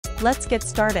Let's get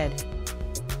started.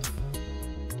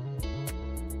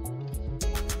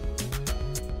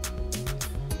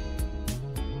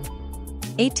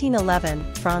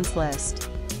 Franz Liszt.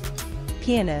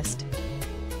 Pianist.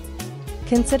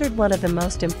 Considered one of the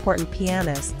most important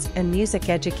pianists and music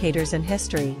educators in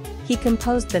history, he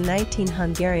composed the 19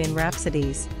 Hungarian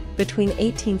Rhapsodies between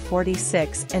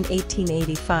 1846 and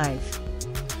 1885.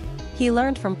 He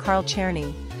learned from Karl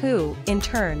Czerny, who, in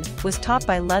turn, was taught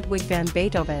by Ludwig van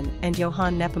Beethoven and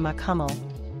Johann Nepomuk Hummel.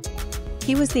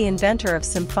 He was the inventor of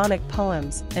symphonic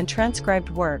poems and transcribed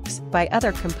works by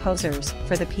other composers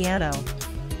for the piano.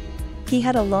 He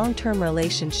had a long-term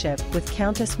relationship with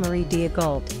Countess Marie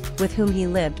Diegold, with whom he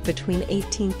lived between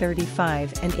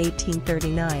 1835 and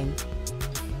 1839.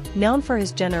 Known for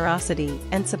his generosity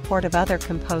and support of other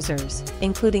composers,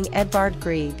 including Edvard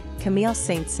Grieg, Camille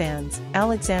Saint-Saëns,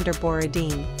 Alexander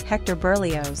Borodin, Hector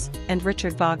Berlioz, and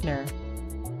Richard Wagner.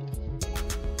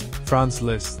 Franz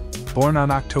Liszt, born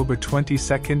on October 22,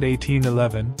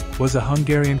 1811, was a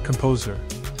Hungarian composer,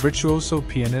 virtuoso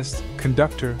pianist,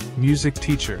 conductor, music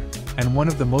teacher, and one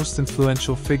of the most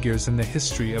influential figures in the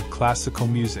history of classical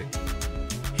music.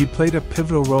 He played a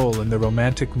pivotal role in the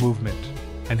Romantic movement,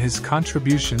 and his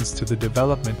contributions to the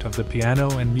development of the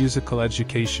piano and musical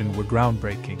education were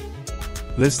groundbreaking.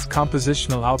 Liszt's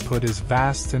compositional output is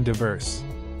vast and diverse,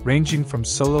 ranging from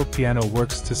solo piano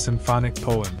works to symphonic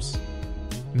poems.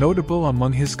 Notable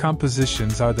among his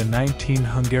compositions are the 19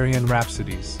 Hungarian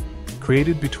Rhapsodies,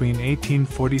 created between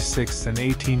 1846 and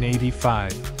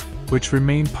 1885, which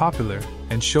remain popular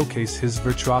and showcase his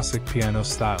virtuosic piano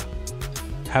style.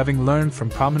 Having learned from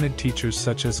prominent teachers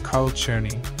such as Karl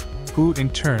Czerny, who, in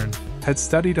turn, had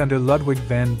studied under Ludwig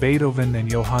van Beethoven and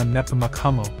Johann Nepomuk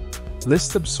Hummel,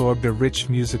 Liszt absorbed a rich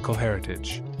musical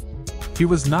heritage. He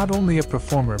was not only a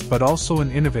performer but also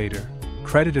an innovator,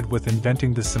 credited with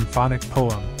inventing the symphonic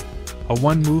poem, a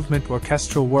one-movement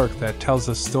orchestral work that tells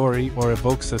a story or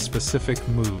evokes a specific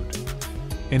mood.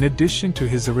 In addition to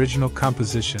his original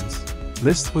compositions,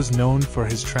 Liszt was known for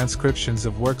his transcriptions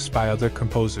of works by other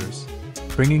composers,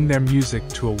 bringing their music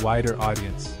to a wider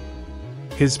audience.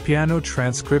 His piano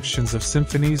transcriptions of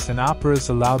symphonies and operas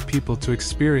allowed people to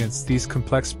experience these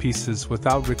complex pieces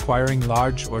without requiring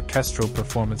large orchestral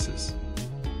performances.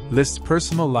 Liszt's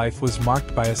personal life was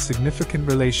marked by a significant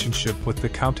relationship with the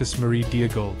Countess Marie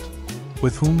Diegold,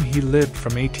 with whom he lived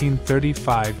from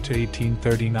 1835 to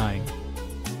 1839.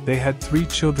 They had 3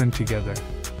 children together,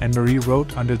 and Marie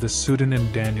wrote under the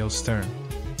pseudonym Daniel Stern.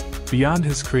 Beyond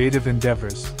his creative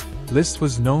endeavors, Liszt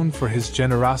was known for his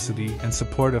generosity and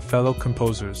support of fellow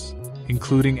composers,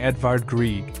 including Edvard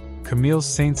Grieg, Camille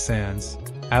Saint-Saëns,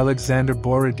 Alexander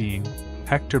Borodin,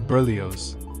 Hector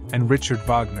Berlioz, and Richard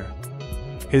Wagner.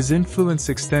 His influence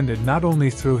extended not only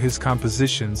through his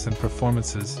compositions and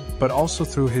performances, but also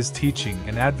through his teaching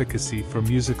and advocacy for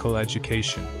musical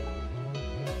education.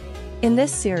 In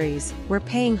this series, we're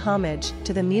paying homage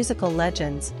to the musical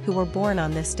legends who were born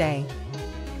on this day.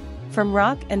 From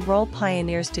rock and roll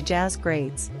pioneers to jazz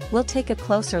greats, we'll take a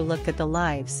closer look at the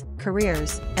lives,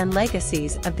 careers, and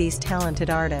legacies of these talented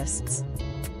artists.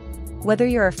 Whether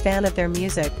you're a fan of their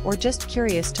music or just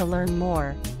curious to learn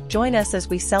more, join us as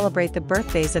we celebrate the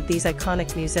birthdays of these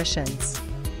iconic musicians.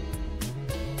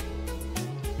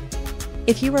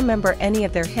 If you remember any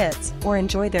of their hits or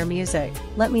enjoy their music,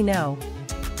 let me know.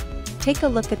 Take a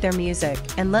look at their music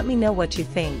and let me know what you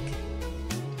think.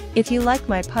 If you like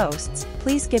my posts,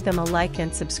 please give them a like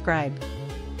and subscribe.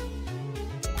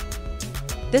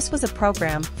 This was a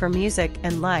program for Music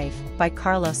and Life by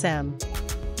Karlos M.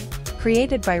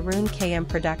 Created by Rune KM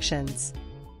Productions.